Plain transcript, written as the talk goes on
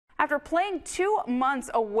After playing 2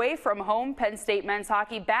 months away from home, Penn State men's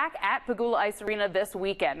hockey back at Pegula Ice Arena this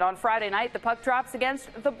weekend. On Friday night, the puck drops against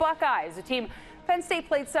the Buckeyes, a team Penn State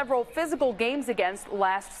played several physical games against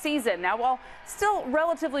last season. Now, while still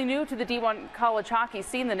relatively new to the D1 college hockey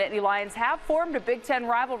scene, the Nittany Lions have formed a Big Ten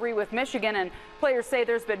rivalry with Michigan, and players say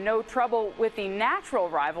there's been no trouble with the natural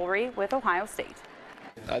rivalry with Ohio State.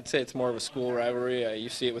 I'd say it's more of a school rivalry. You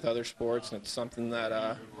see it with other sports, and it's something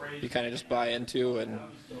that you kind of just buy into, and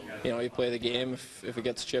you play the game. If it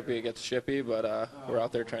gets chippy, it gets chippy, but we're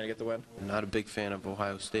out there trying to get the win. I'm not a big fan of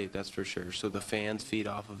Ohio State, that's for sure. So the fans feed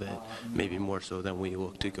off of it, maybe more so than we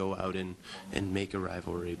look to go out and make a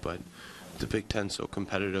rivalry. But the Big Ten's so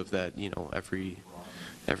competitive that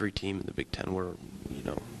every team in the Big Ten will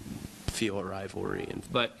feel a rivalry.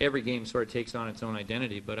 But every game sort of takes on its own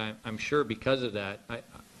identity. But I'm sure because of that,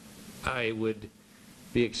 I would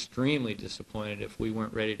be extremely disappointed if we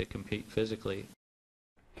weren't ready to compete physically.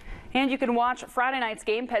 And you can watch Friday night's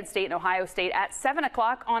game, Penn State and Ohio State, at 7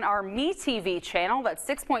 o'clock on our MeTV channel. That's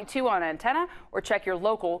 6.2 on antenna, or check your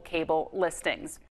local cable listings.